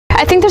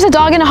I think there's a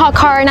dog in a hot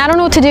car and I don't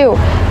know what to do.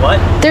 What?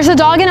 There's a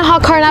dog in a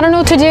hot car and I don't know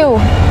what to do.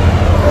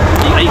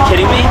 Are you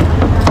kidding me?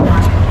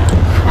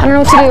 I don't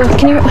know what to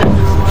do.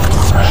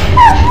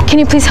 Can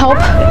you please help?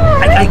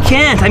 I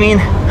can't. I mean,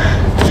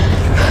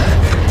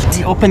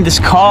 open this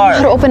car.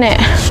 How to open it?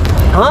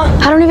 Huh?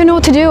 I don't even know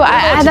what to do.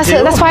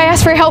 That's why I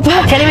asked for your help.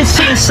 I can't even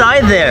see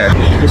inside there.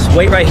 Just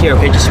wait right here,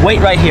 okay? Just wait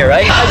right here,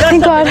 right?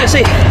 Thank God.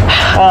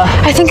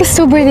 I think it's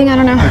still breathing. I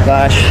don't know. Oh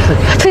gosh.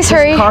 Please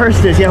hurry. What car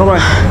is this? Yeah, hold on.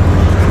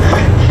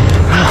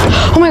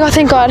 Oh my God,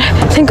 thank God.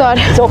 Thank God.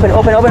 It's open.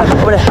 Oh my God.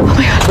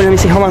 Wait, let me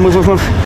see. Hold on, move.